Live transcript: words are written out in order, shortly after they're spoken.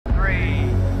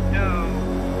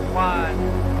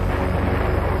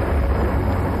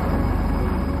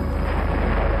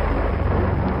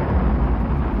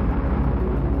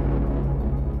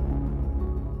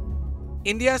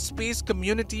India's space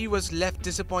community was left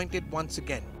disappointed once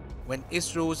again when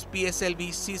ISRO's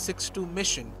PSLV C-62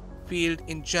 mission failed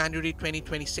in January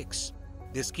 2026.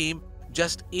 This came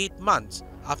just 8 months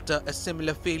after a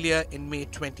similar failure in May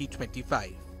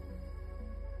 2025.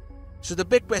 So the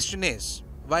big question is,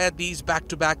 why are these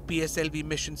back-to-back PSLV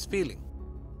missions failing?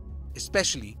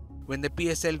 Especially when the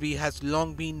PSLV has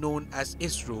long been known as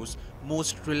ISRO's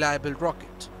most reliable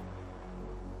rocket.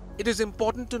 It is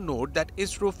important to note that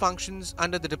ISRO functions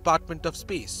under the Department of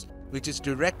Space, which is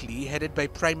directly headed by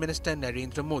Prime Minister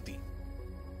Narendra Modi.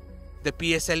 The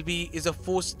PSLV is a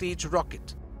 4-stage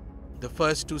rocket. The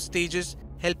first 2 stages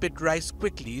help it rise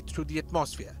quickly through the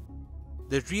atmosphere.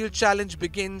 The real challenge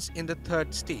begins in the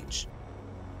 3rd stage.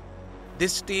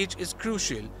 This stage is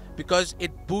crucial because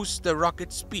it boosts the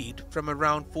rocket speed from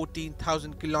around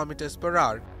 14,000 km per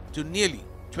hour to nearly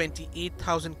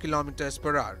 28,000 km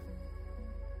per hour.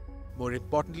 More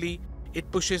importantly, it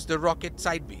pushes the rocket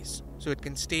sideways so it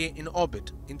can stay in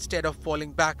orbit instead of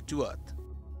falling back to Earth.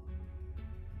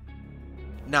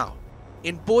 Now,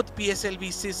 in both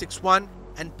PSLV C-61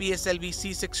 and PSLV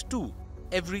C-62,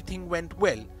 everything went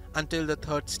well until the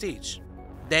 3rd stage.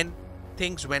 Then,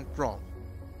 things went wrong.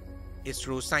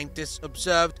 ISRO scientists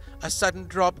observed a sudden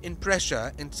drop in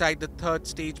pressure inside the 3rd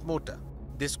stage motor.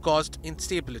 This caused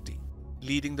instability,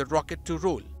 leading the rocket to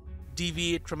roll,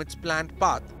 deviate from its planned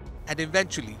path, and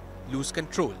eventually lose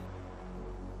control.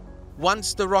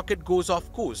 Once the rocket goes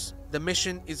off course, the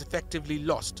mission is effectively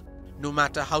lost, no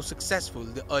matter how successful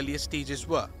the earlier stages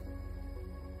were.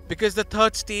 Because the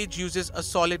 3rd stage uses a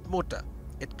solid motor,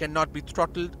 it cannot be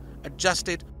throttled,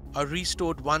 adjusted, or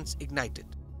restored once ignited.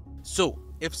 So,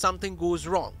 if something goes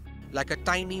wrong, like a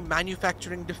tiny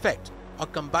manufacturing defect or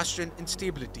combustion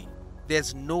instability,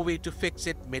 there's no way to fix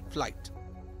it mid-flight.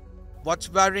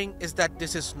 What's worrying is that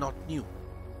this is not new.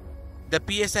 The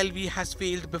PSLV has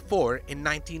failed before in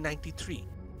 1993,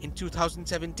 in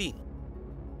 2017,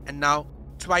 and now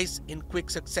twice in quick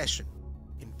succession.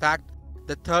 In fact,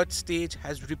 the 3rd stage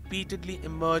has repeatedly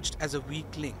emerged as a weak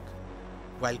link.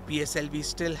 While PSLV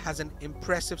still has an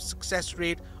impressive success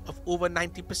rate of over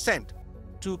 90%,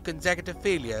 2 consecutive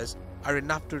failures are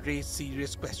enough to raise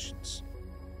serious questions.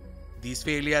 These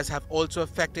failures have also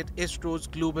affected ISRO's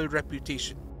global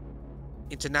reputation.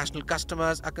 International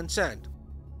customers are concerned,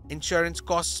 insurance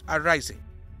costs are rising,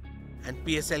 and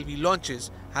PSLV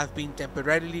launches have been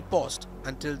temporarily paused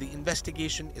until the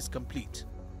investigation is complete.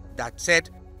 That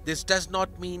said, this does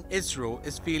not mean ISRO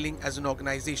is failing as an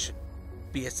organization.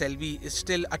 PSLV is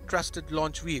still a trusted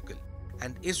launch vehicle,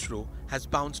 and ISRO has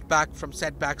bounced back from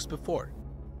setbacks before.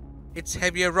 Its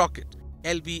heavier rocket,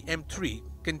 LV-M3,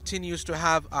 continues to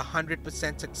have a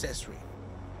 100% success rate.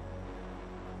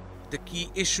 The key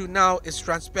issue now is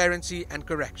transparency and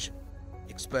correction.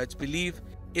 Experts believe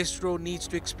ISRO needs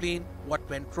to explain what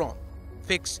went wrong,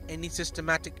 fix any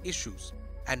systematic issues,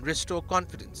 and restore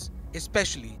confidence,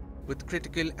 especially with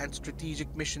critical and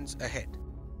strategic missions ahead.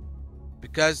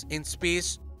 Because in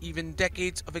space, even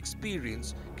decades of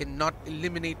experience cannot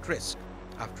eliminate risk.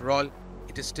 After all,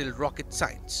 it is still rocket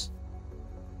science.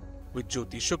 With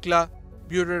Jyoti Shukla,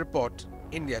 Bureau Report,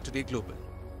 India Today Global.